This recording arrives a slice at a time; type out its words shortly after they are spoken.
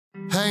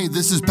Hey,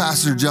 this is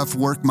Pastor Jeff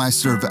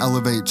Workmeister of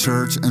Elevate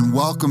Church, and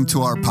welcome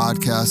to our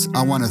podcast.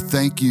 I want to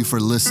thank you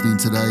for listening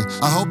today.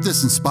 I hope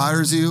this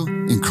inspires you,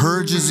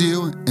 encourages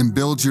you, and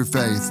builds your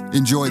faith.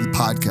 Enjoy the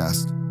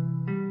podcast.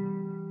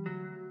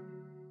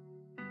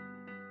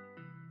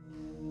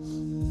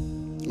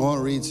 I want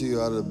to read to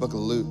you out of the book of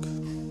Luke,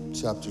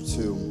 chapter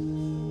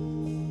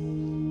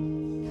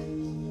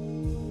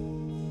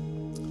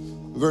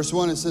 2. Verse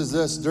 1, it says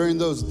this: during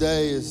those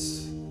days,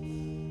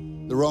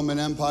 the Roman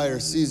Empire,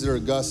 Caesar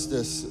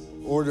Augustus,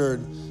 ordered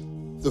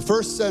the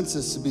first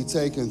census to be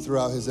taken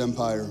throughout his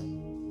empire.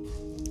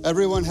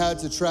 Everyone had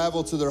to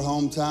travel to their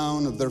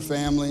hometown of their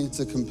family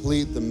to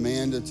complete the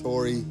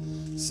mandatory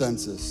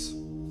census.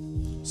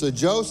 So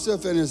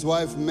Joseph and his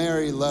wife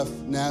Mary left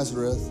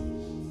Nazareth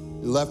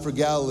and left for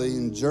Galilee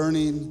and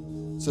journeyed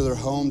to their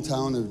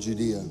hometown of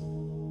Judea,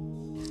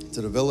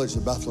 to the village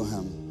of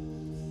Bethlehem,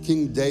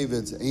 King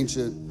David's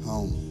ancient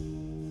home.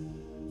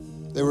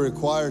 They were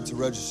required to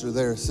register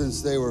there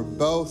since they were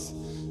both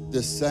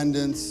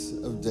descendants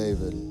of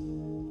David.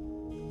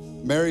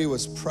 Mary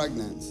was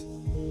pregnant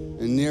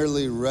and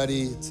nearly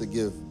ready to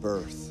give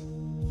birth.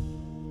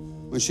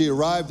 When she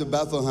arrived at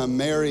Bethlehem,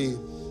 Mary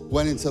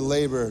went into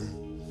labor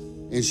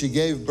and she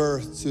gave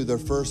birth to their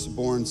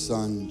firstborn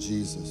son,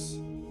 Jesus.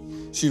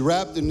 She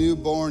wrapped the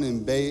newborn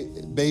and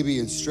baby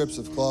in strips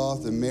of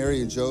cloth, and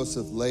Mary and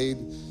Joseph laid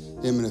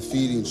him in a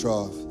feeding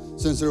trough,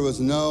 since there was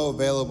no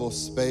available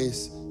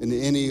space in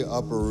any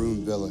upper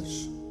room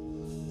village.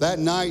 That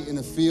night in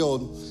a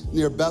field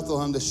near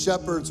Bethlehem, the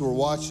shepherds were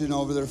watching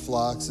over their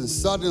flocks, and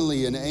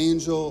suddenly an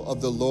angel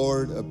of the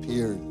Lord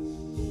appeared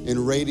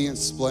in radiant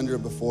splendor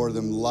before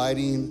them,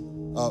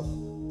 lighting up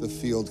the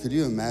field. Could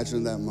you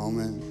imagine that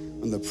moment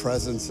when the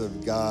presence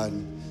of God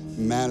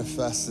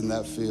manifests in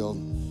that field?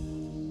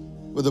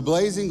 With a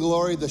blazing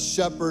glory, the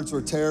shepherds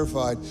were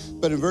terrified.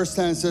 But in verse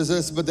 10 it says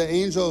this: but the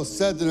angel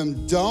said to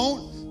them,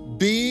 "Don't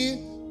be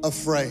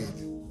afraid."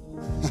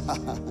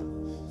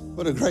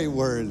 What a great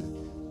word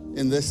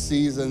in this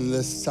season,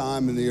 this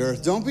time in the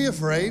earth. Don't be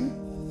afraid.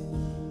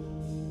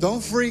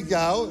 Don't freak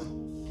out.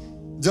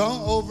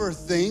 Don't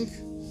overthink.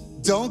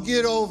 Don't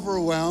get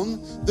overwhelmed.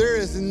 There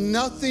is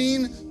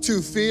nothing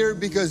to fear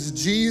because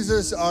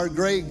Jesus, our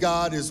great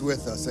God, is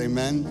with us.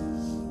 Amen.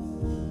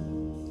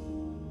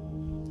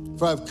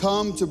 For I've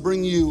come to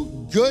bring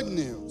you good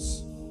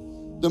news,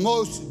 the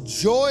most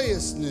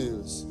joyous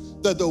news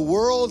that the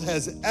world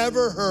has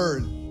ever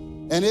heard.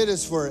 And it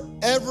is for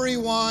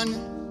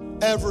everyone,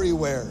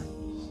 everywhere.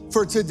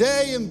 For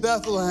today in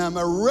Bethlehem,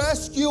 a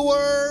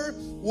rescuer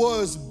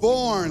was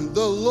born,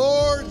 the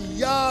Lord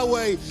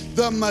Yahweh,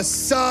 the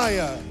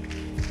Messiah.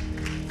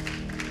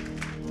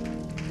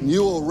 And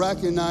you will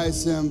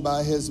recognize him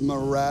by his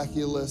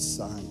miraculous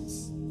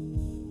signs.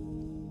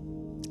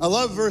 I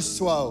love verse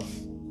 12.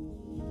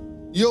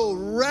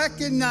 You'll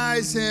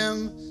recognize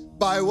him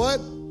by what?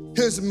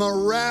 His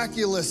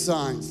miraculous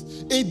signs.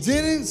 It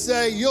didn't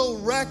say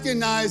you'll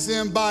recognize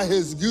him by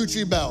his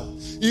Gucci belt.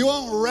 You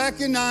won't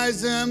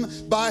recognize him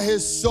by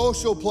his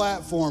social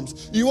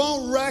platforms. You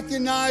won't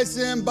recognize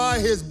him by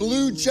his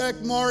blue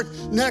check mark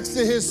next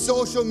to his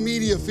social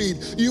media feed.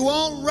 You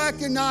won't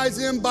recognize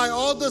him by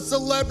all the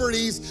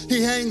celebrities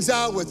he hangs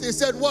out with. It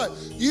said what?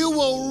 You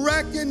will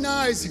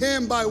recognize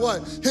him by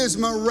what? His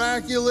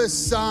miraculous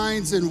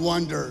signs and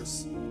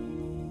wonders.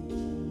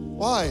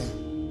 Why?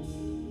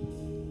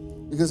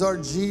 Because our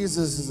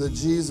Jesus is a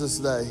Jesus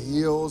that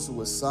heals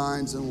with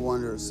signs and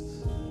wonders.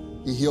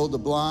 He healed the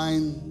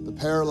blind, the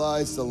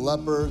paralyzed, the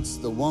leopards,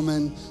 the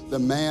woman, the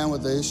man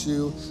with the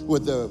issue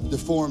with the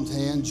deformed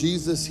hand.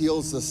 Jesus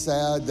heals the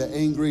sad, the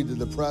angry, the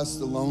depressed,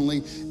 the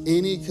lonely,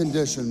 any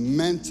condition,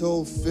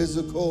 mental,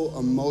 physical,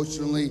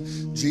 emotionally.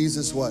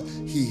 Jesus, what?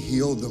 He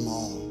healed them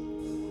all.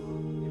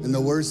 And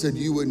the word said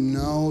you would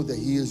know that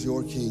he is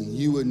your king.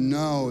 You would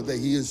know that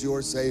he is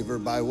your savior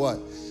by what?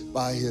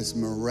 By his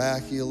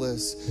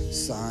miraculous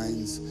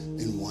signs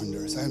and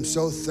wonders. I am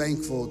so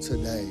thankful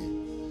today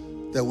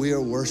that we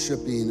are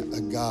worshiping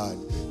a God.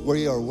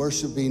 We are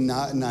worshiping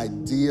not an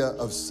idea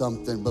of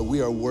something, but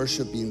we are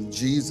worshiping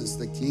Jesus,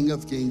 the King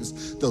of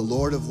Kings, the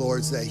Lord of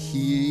Lords, that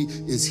he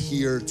is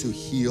here to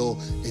heal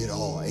it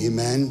all.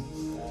 Amen.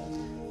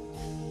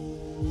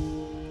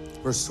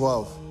 Verse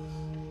 12,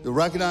 you'll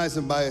recognize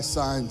him by his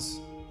signs.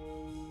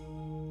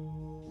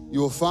 You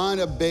will find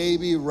a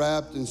baby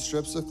wrapped in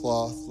strips of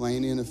cloth,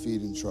 laying in a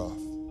feeding trough.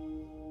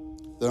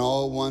 Then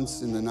all at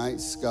once in the night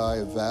sky,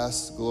 a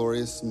vast,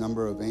 glorious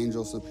number of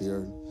angels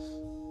appeared,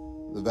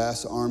 the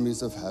vast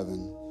armies of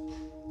heaven,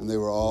 and they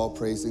were all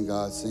praising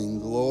God, saying,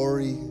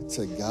 "Glory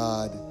to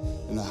God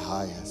in the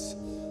highest,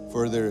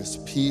 for there is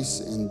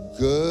peace and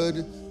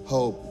good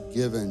hope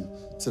given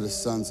to the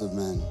sons of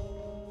men."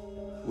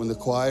 When the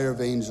choir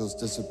of angels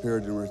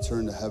disappeared and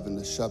returned to heaven,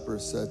 the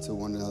shepherds said to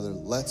one another,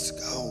 "Let's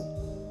go.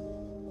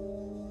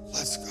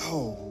 Let's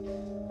go.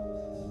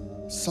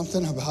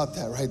 something about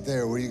that right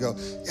there where you go,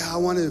 yeah, I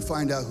want to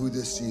find out who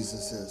this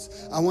Jesus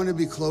is. I want to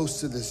be close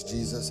to this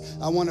Jesus.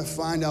 I want to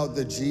find out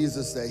the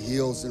Jesus that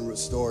heals and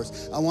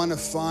restores. I want to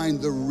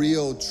find the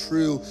real,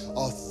 true,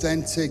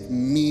 authentic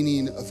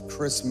meaning of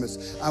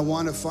Christmas. I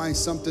want to find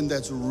something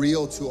that's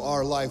real to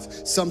our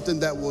life, something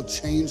that will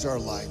change our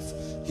life.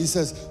 He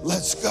says,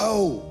 let's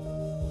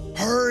go,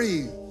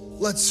 hurry,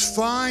 let's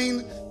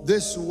find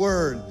this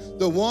word,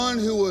 the one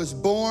who was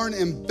born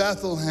in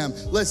Bethlehem.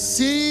 Let's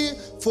see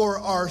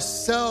for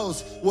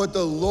ourselves what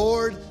the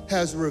Lord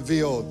has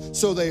revealed.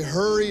 So they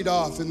hurried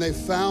off and they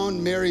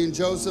found Mary and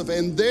Joseph,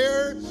 and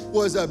there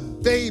was a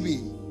baby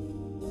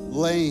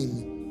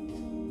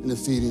laying in a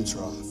feeding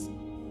trough.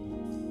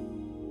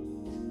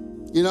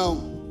 You know,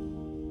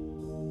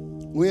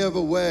 we have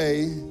a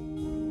way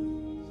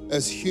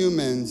as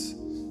humans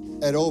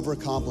at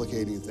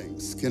overcomplicating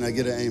things. Can I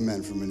get an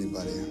amen from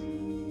anybody?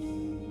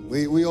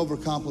 We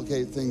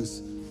overcomplicate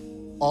things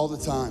all the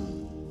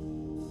time.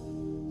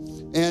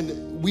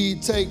 And we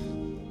take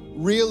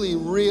really,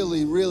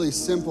 really, really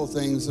simple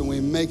things and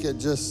we make it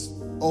just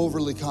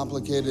overly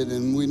complicated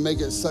and we make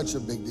it such a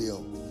big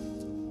deal.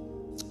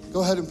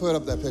 Go ahead and put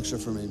up that picture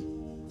for me.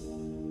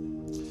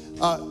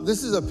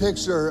 This is a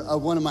picture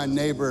of one of my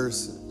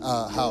neighbor's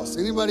house.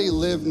 Anybody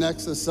live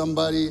next to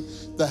somebody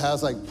that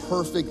has like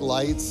perfect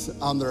lights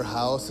on their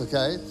house,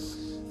 okay?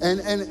 And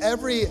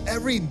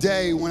every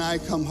day when I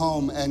come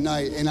home at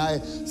night and I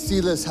see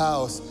this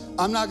house,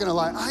 I'm not gonna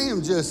lie, I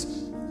am just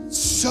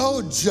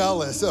so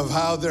jealous of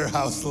how their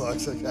house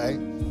looks, okay?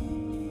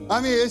 I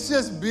mean, it's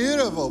just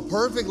beautiful,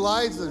 perfect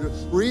lights,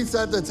 wreaths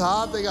at the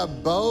top, they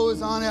got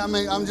bows on it. I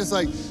mean, I'm just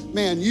like,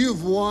 man,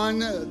 you've won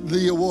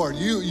the award.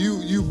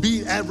 You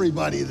beat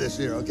everybody this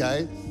year,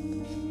 okay?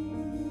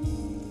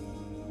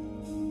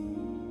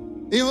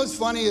 You know what's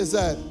funny is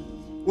that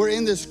we're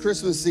in this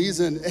Christmas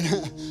season,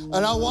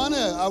 and I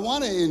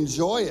wanna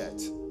enjoy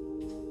it.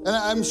 And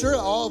I'm sure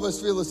all of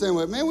us feel the same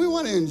way. Man, we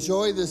wanna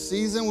enjoy this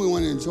season. We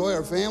wanna enjoy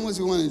our families.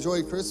 We wanna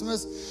enjoy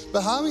Christmas.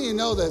 But how many of you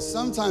know that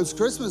sometimes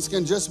Christmas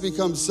can just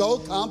become so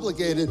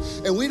complicated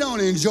and we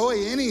don't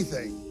enjoy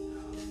anything?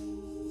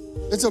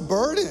 It's a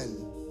burden.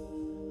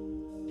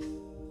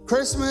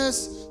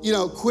 Christmas, you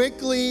know,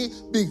 quickly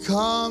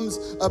becomes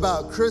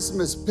about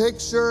Christmas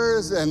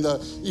pictures and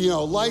the, you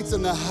know, lights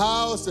in the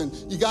house, and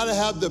you gotta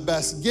have the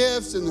best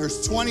gifts, and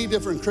there's 20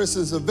 different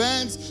Christmas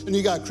events, and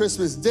you got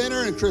Christmas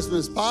dinner and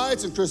Christmas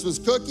pies and Christmas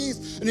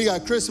cookies, and you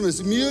got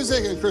Christmas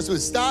music and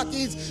Christmas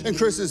stockings and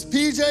Christmas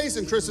PJs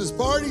and Christmas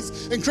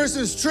parties and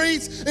Christmas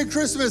treats and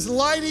Christmas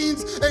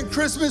lightings and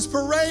Christmas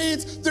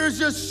parades. There's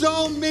just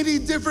so many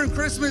different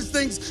Christmas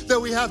things that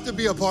we have to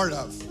be a part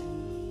of.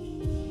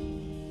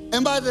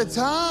 And by the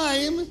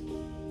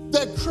time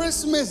that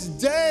Christmas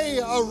Day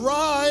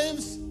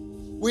arrives,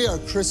 we are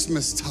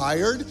Christmas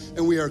tired,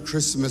 and we are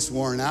Christmas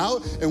worn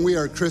out, and we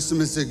are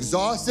Christmas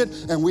exhausted,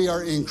 and we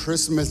are in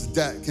Christmas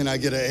debt. Can I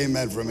get an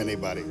amen from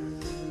anybody?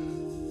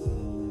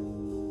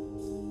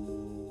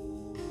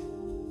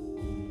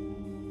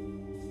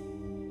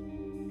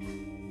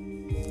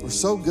 We're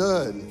so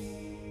good.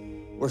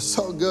 We're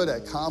so good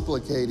at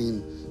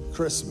complicating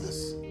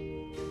Christmas.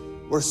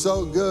 We're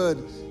so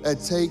good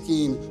at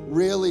taking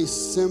really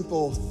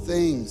simple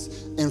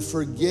things and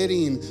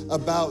forgetting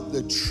about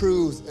the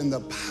truth and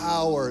the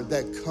power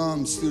that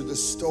comes through the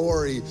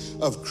story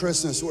of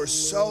Christmas. We're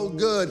so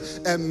good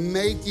at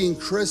making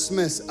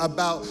Christmas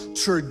about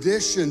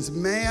traditions,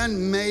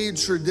 man-made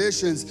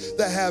traditions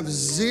that have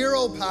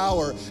zero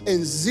power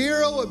and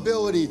zero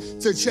ability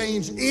to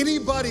change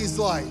anybody's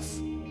life.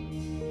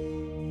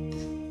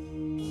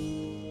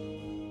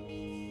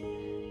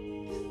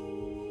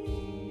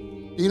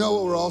 You know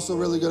what we're also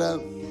really good at?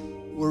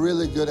 We're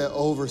really good at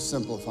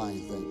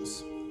oversimplifying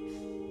things.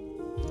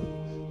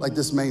 Like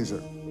this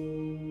manger.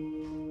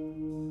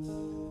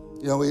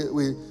 You know,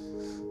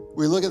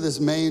 we look at this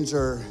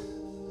manger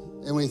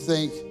and we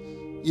think,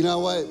 you know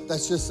what?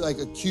 That's just like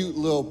a cute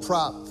little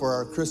prop for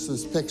our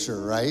Christmas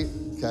picture, right?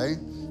 Okay?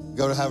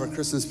 Go to have our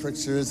Christmas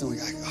pictures and we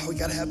go, oh, we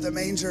gotta have the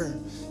manger,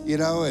 you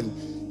know? And,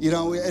 you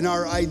know, and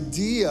our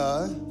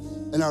idea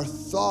and our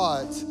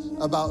thought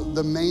about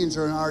the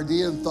manger and our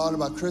idea and thought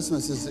about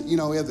Christmas is that, you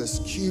know, we have this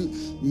cute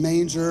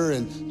manger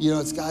and, you know,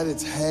 it's got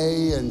its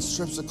hay and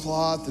strips of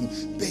cloth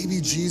and baby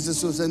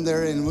Jesus was in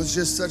there and it was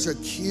just such a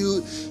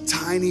cute,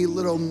 tiny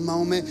little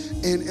moment.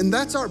 And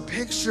that's our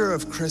picture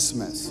of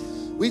Christmas.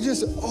 We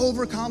just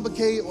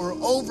overcomplicate or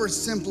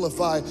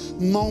oversimplify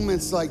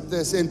moments like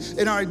this.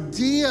 And our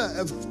idea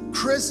of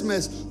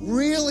Christmas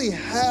really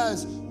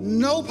has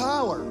no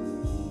power.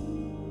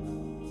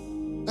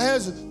 It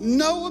has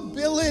no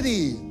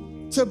ability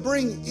to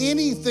bring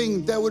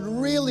anything that would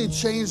really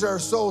change our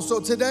soul. So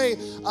today,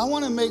 I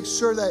wanna make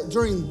sure that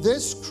during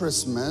this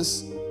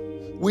Christmas,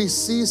 we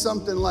see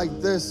something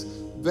like this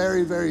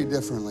very, very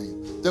differently.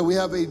 That we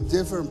have a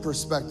different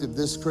perspective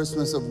this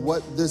Christmas of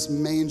what this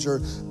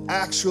manger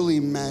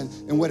actually meant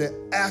and what it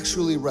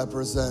actually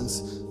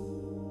represents.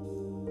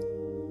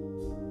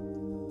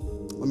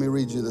 Let me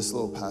read you this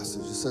little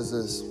passage. It says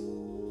this: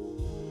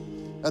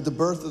 at the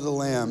birth of the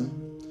Lamb,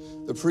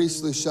 the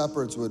priestly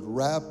shepherds would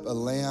wrap a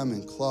lamb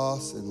in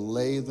cloths and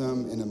lay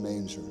them in a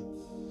manger,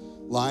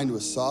 lined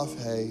with soft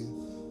hay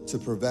to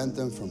prevent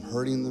them from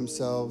hurting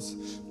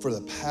themselves. For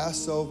the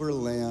Passover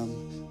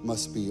lamb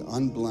must be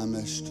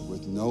unblemished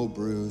with no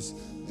bruise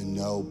and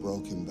no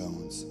broken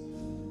bones.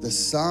 The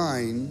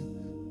sign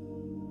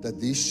that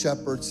these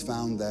shepherds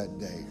found that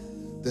day,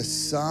 the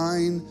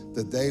sign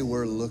that they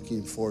were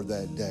looking for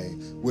that day,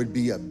 would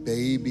be a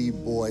baby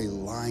boy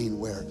lying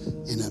where?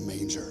 In a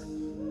manger.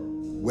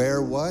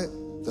 Where what?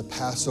 The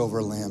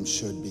Passover lamb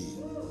should be.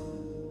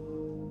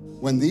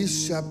 When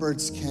these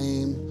shepherds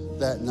came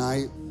that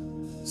night,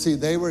 see,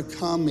 they were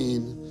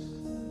coming,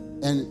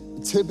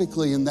 and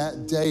typically in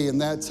that day, in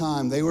that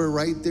time, they were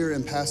right there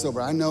in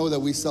Passover. I know that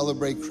we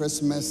celebrate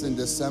Christmas in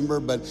December,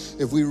 but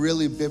if we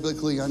really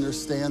biblically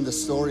understand the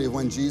story of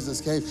when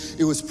Jesus came,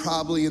 it was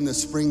probably in the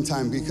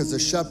springtime, because the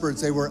shepherds,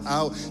 they were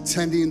out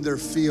tending their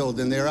field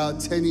and they're out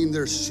tending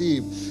their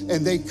sheep,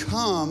 and they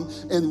come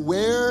and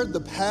where the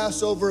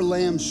Passover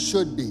lamb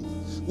should be,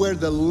 where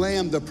the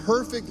lamb, the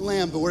perfect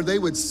lamb, but where they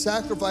would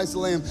sacrifice the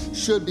lamb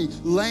should be,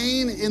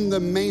 laying in the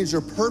manger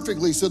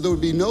perfectly, so there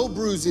would be no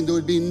bruising, there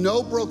would be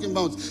no broken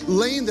bones,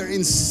 laying there.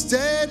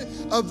 Instead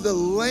of the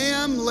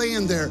lamb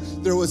laying there,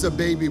 there was a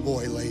baby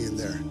boy laying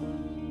there.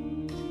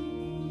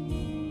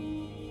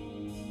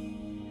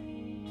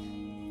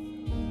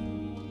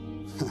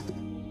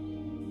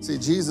 See,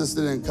 Jesus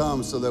didn't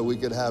come so that we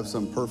could have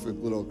some perfect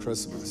little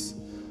Christmas.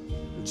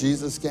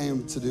 Jesus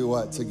came to do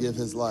what? To give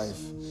his life.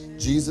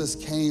 Jesus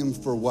came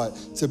for what?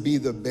 To be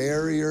the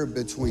barrier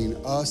between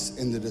us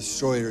and the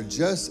destroyer,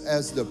 just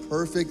as the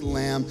perfect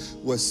lamb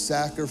was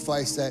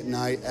sacrificed that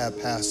night at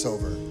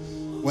Passover.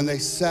 When they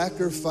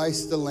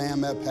sacrificed the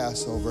lamb at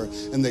Passover,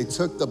 and they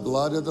took the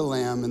blood of the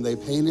lamb and they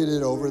painted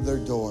it over their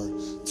door,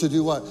 to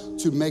do what?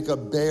 To make a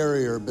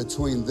barrier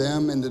between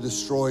them and the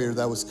destroyer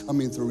that was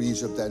coming through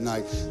Egypt that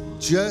night.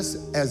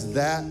 Just as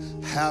that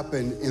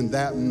happened in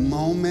that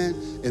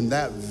moment, in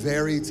that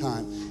very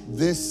time,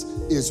 this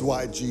is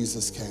why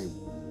Jesus came.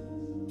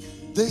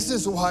 This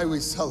is why we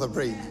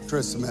celebrate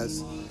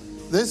Christmas.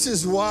 This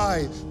is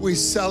why we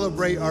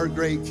celebrate our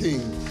great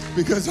King,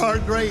 because our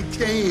great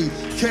King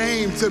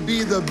came to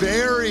be the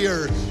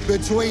barrier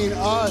between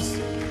us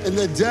and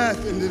the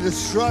death and the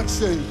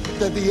destruction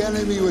that the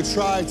enemy would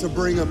try to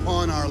bring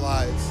upon our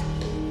lives.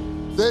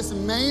 This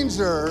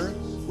manger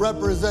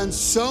represents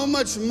so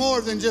much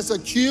more than just a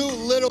cute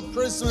little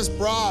Christmas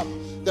prop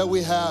that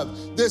we have.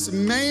 This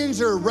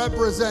manger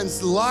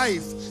represents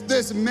life.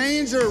 This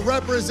manger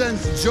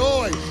represents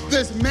joy.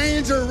 This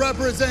manger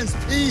represents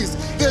peace.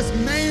 This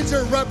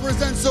manger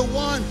represents the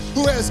one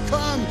who has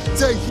come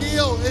to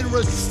heal and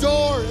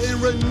restore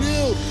and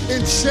renew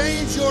and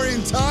change your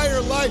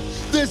entire life.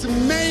 This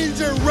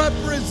manger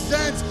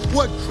represents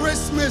what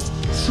Christmas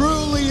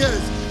truly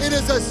is. It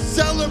is a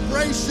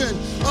celebration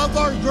of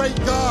our great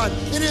God.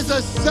 It is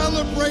a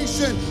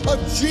celebration of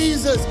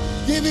Jesus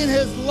giving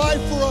his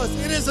life for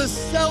us. It is a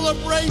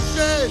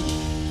celebration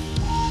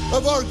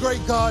of our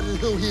great God and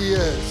who he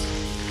is.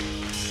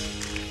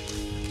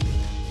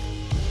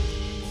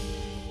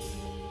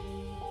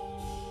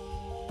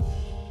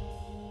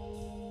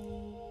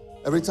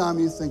 Every time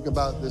you think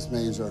about this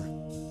manger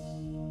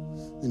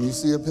and you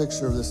see a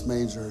picture of this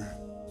manger,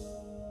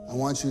 I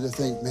want you to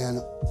think,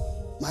 man,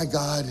 my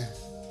God,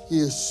 he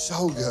is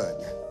so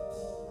good.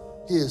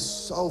 He is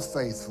so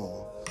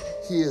faithful.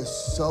 He is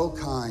so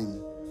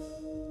kind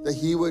that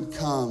he would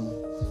come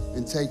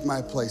and take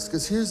my place.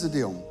 Because here's the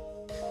deal.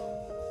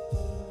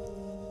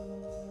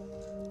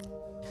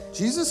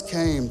 Jesus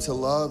came to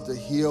love, to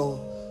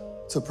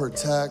heal, to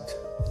protect,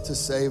 to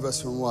save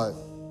us from what?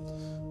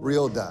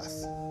 Real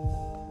death.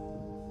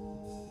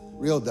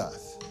 Real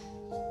death.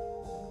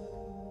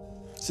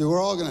 See,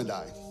 we're all gonna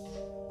die.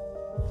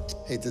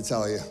 Hate to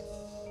tell you.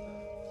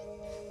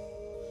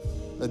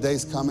 The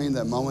day's coming,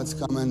 that moment's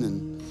coming,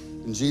 and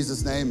in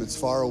Jesus' name, it's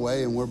far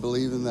away, and we're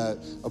believing that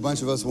a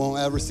bunch of us won't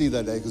ever see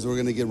that day because we're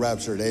gonna get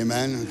raptured,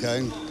 amen,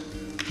 okay?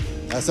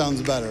 That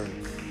sounds better.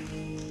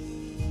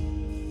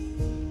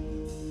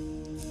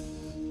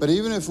 But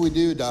even if we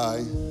do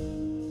die,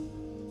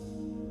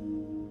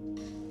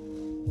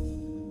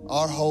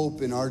 our hope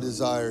and our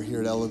desire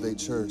here at Elevate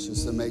Church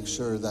is to make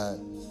sure that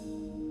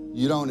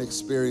you don't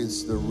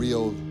experience the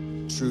real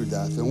true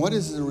death. And what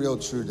is the real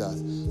true death?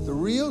 The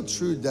real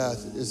true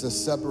death is a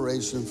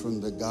separation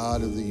from the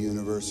God of the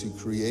universe who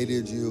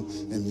created you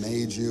and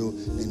made you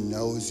and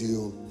knows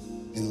you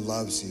and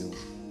loves you.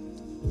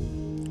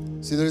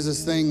 See, there's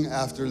this thing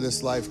after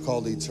this life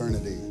called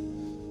eternity.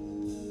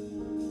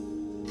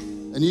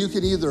 And you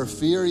can either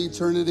fear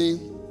eternity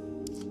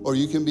or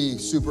you can be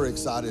super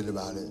excited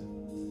about it.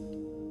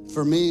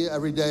 For me,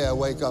 every day I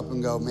wake up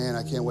and go, man,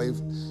 I can't wait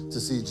to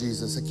see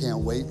Jesus. I can't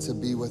wait to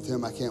be with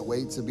him. I can't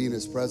wait to be in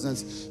his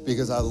presence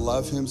because I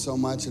love him so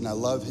much and I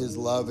love his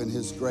love and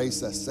his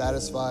grace that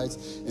satisfies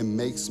and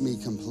makes me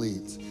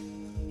complete.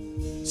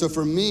 So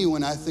for me,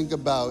 when I think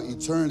about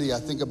eternity, I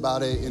think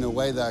about it in a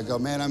way that I go,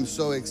 man, I'm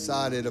so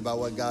excited about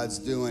what God's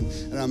doing,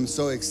 and I'm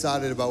so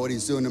excited about what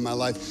he's doing in my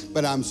life,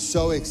 but I'm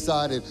so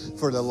excited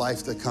for the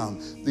life to come,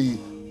 the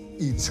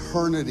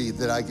eternity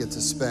that I get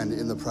to spend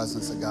in the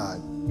presence of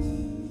God.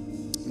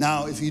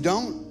 Now, if you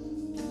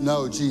don't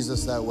know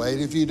Jesus that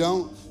way, if you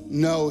don't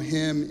know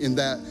him in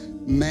that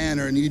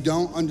manner, and you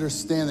don't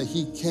understand that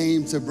he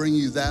came to bring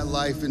you that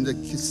life and to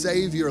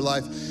save your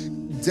life,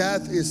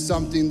 death is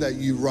something that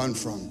you run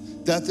from.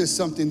 Death is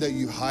something that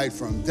you hide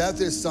from.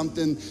 Death is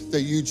something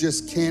that you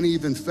just can't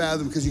even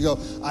fathom because you go,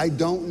 I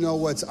don't know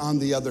what's on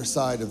the other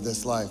side of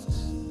this life.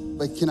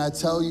 But can I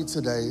tell you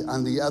today,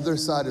 on the other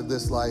side of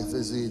this life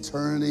is the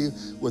eternity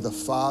with the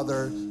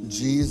Father,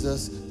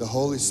 Jesus, the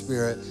Holy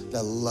Spirit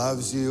that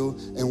loves you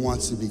and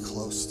wants to be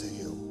close to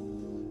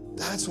you.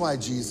 That's why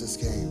Jesus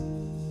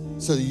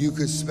came, so that you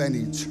could spend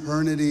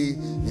eternity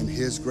in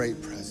his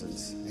great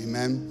presence.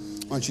 Amen.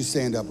 Why don't you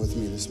stand up with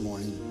me this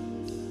morning?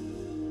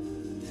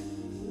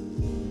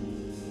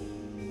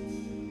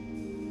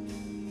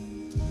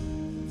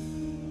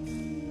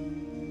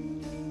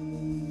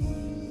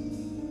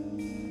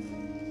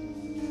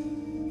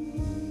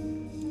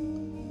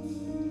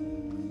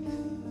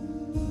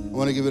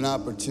 I want to give an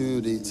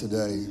opportunity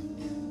today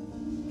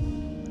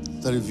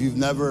that if you've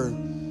never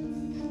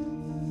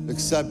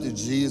accepted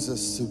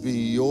Jesus to be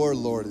your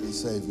Lord and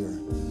Savior,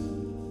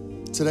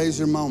 today's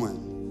your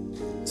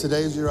moment.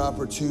 Today's your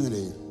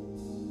opportunity.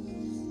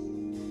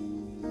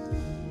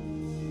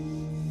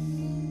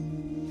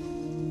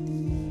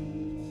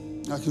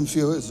 I can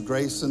feel his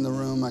grace in the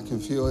room. I can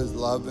feel his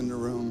love in the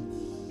room.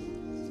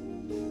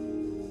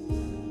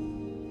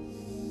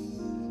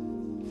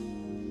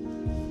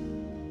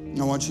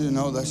 I want you to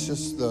know that's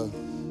just the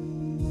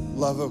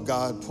love of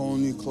God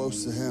pulling you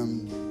close to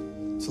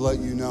him to let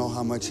you know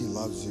how much he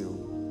loves you.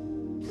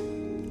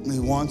 And he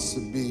wants to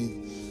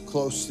be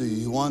close to you.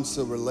 He wants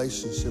a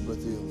relationship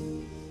with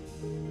you.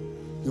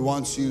 He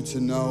wants you to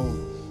know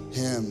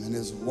him and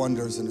his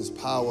wonders and his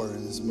power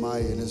and his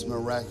might and his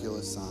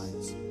miraculous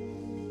signs.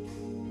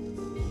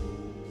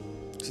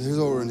 So here's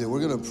what we're gonna do.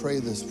 We're gonna pray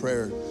this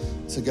prayer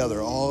together,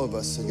 all of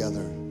us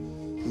together.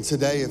 And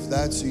today, if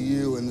that's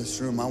you in this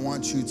room, I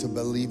want you to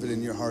believe it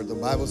in your heart. The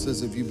Bible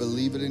says if you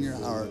believe it in your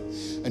heart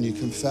and you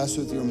confess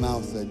with your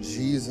mouth that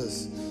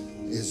Jesus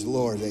is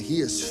Lord, that he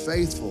is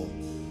faithful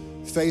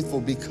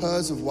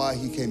because of why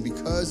he came,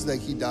 because that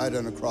he died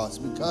on a cross,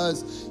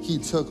 because he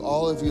took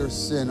all of your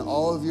sin,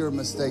 all of your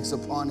mistakes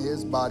upon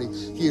his body.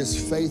 He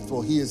is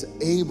faithful. He is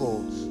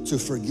able to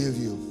forgive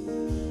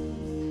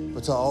you,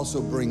 but to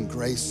also bring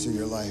grace to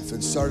your life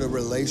and start a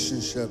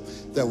relationship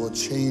that will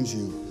change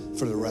you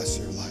for the rest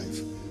of your life.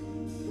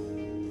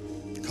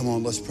 Come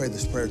on, let's pray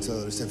this prayer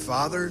together. Say,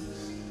 Father,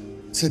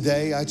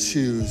 today I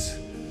choose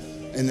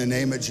in the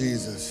name of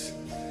Jesus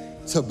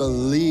to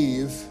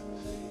believe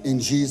in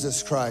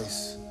Jesus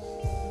Christ,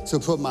 to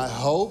put my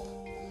hope,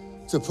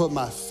 to put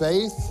my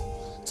faith,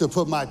 to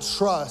put my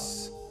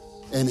trust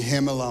in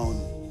him alone.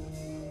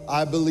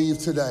 I believe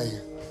today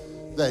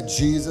that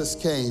Jesus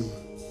came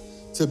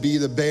to be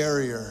the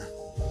barrier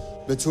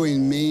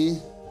between me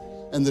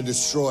and the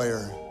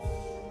destroyer.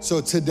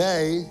 So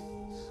today,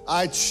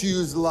 I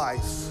choose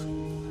life.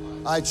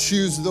 I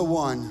choose the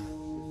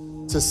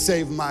one to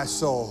save my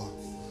soul,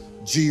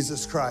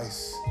 Jesus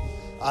Christ.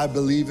 I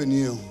believe in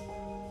you,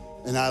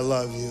 and I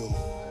love you,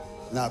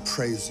 and I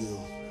praise you.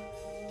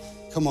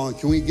 Come on,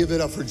 can we give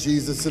it up for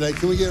Jesus today?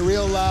 Can we get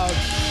real loud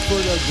for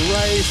the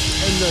grace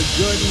and the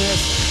goodness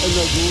and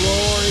the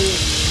glory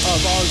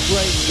of our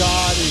great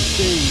God and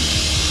King?